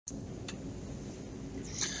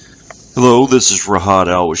Hello, this is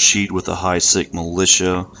al-Rashid with the High-sec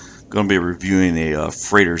Militia. Going to be reviewing a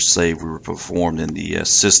freighter save we performed in the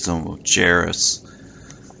system of Jeras.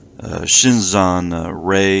 Shinzan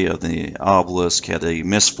Ray of the Obelisk had a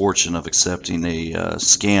misfortune of accepting a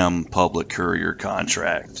scam public courier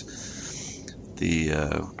contract.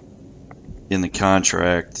 In the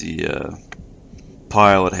contract, the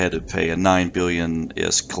pilot had to pay a 9 billion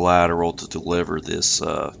as collateral to deliver this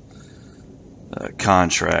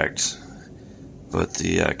contract, but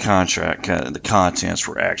the contract, the contents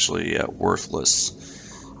were actually worthless,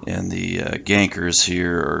 and the gankers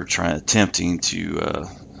here are attempting to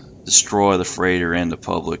destroy the freighter and the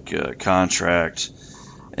public contract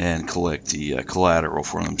and collect the collateral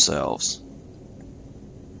for themselves.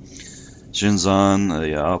 Shinzan,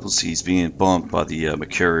 the Obelisk, he's being bumped by the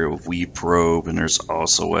Mercurial V probe, and there's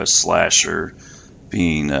also a slasher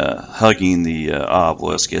being hugging the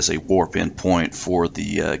Obelisk as a warp-in point for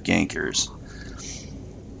the gankers.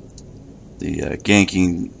 The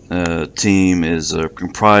ganking team is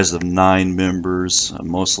comprised of 9 members,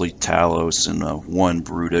 mostly Talos and 1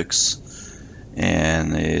 Brutix,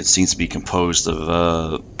 and it seems to be composed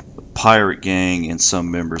of pirate gang and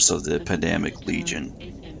some members of the Pandemic Legion.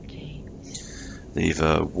 They've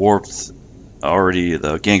warped already.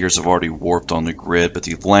 The gankers have already warped on the grid, but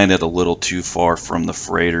they've landed a little too far from the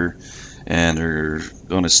freighter, and they're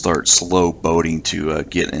going to start slow boating to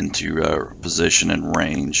get into position and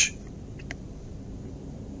range.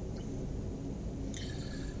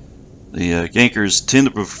 The gankers tend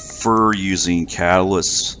to prefer using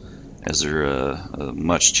catalysts as they're a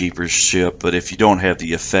much cheaper ship, but if you don't have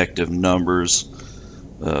the effective numbers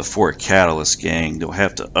for a catalyst gang, they'll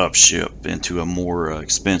have to upship into a more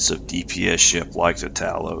expensive DPS ship like the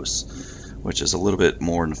Talos, which is a little bit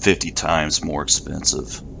more than 50 times more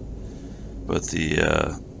expensive. But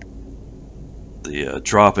the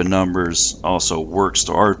drop in numbers also works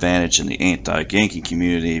to our advantage in the anti-ganking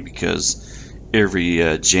community, because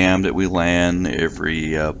every jam that we land,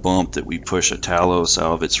 every bump that we push a Talos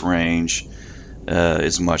out of its range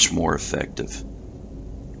is much more effective.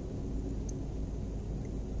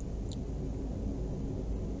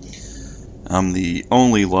 I'm the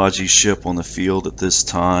only Logi ship on the field at this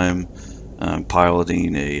time. I'm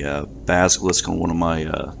piloting a Basilisk on one of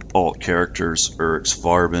my alt characters,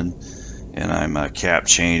 Varbin, and I'm cap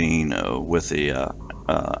chaining with a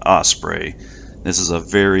Osprey. This is a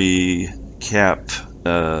very cap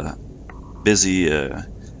busy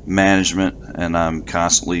management, and I'm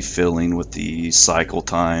constantly filling with the cycle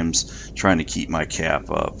times, trying to keep my cap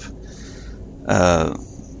up.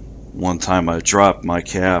 One time I dropped my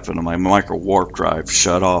cap and my micro warp drive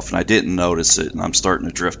shut off, and I didn't notice it, and I'm starting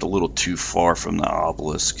to drift a little too far from the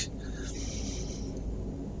Obelisk.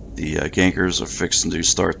 The gankers are fixing to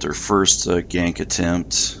start their first gank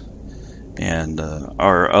attempt, and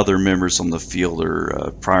our other members on the field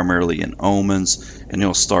are primarily in omens, and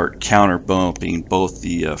they'll start counter bumping both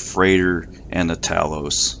the freighter and the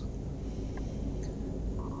Talos.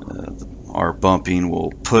 Our bumping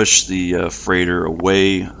will push the freighter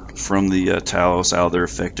away from the Talos out of their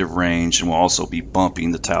effective range, and will also be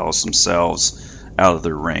bumping the Talos themselves out of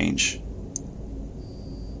their range.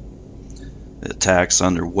 The attack's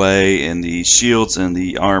underway, and the shields and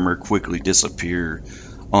the armor quickly disappear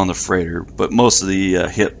on the freighter, but most of the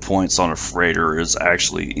hit points on a freighter is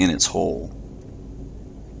actually in its hull.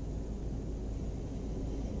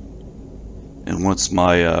 And once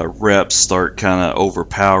my reps start kind of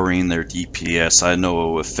overpowering their DPS, I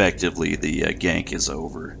know effectively the gank is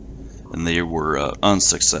over, and they were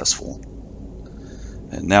unsuccessful.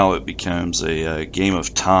 And now it becomes a game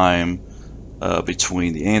of time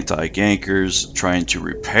between the anti-gankers trying to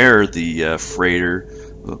repair the freighter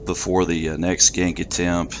before the next gank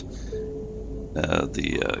attempt.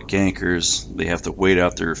 The gankers, they have to wait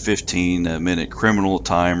out their 15-minute criminal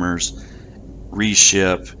timers,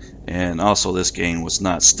 reship, and also this game was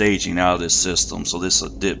not staging out of this system, so this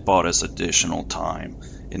bought us additional time,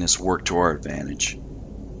 and it's worked to our advantage.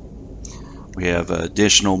 We have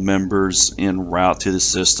additional members en route to the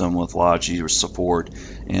system with Logi support,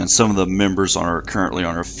 and some of the members currently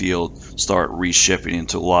on our field start reshipping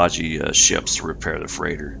into Logi ships to repair the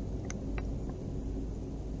freighter.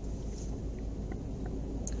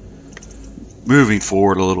 Moving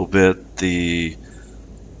forward a little bit, the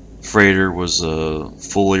freighter was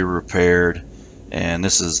fully repaired, and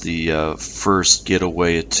this is the first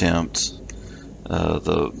getaway attempt.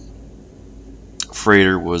 The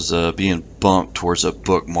freighter was being bumped towards a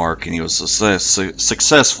bookmark, and he was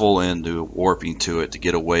successful in warping to it to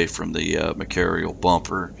get away from the Mercurial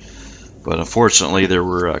bumper. But unfortunately, there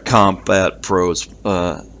were combat probes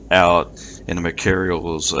out, and the material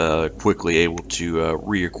was quickly able to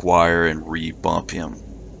reacquire and re-bump him.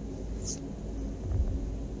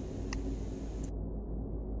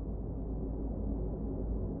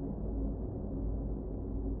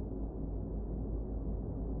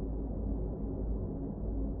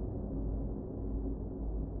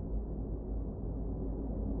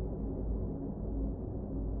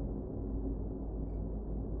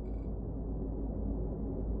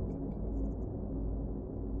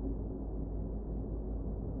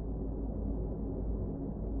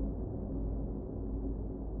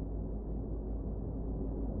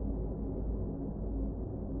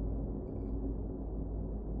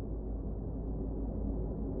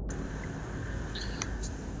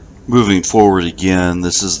 Moving forward again,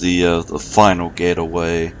 this is the final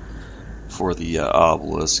getaway for the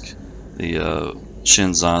Obelisk. The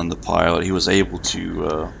Shinzan, the pilot, he was able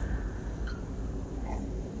to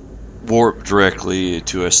warp directly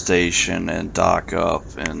to a station and dock up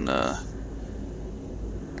and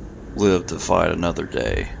live to fight another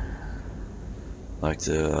day. I'd like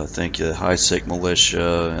to thank the High-sec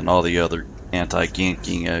Militia and all the other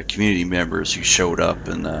anti-ganking community members who showed up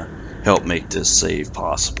and helped make this save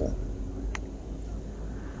possible.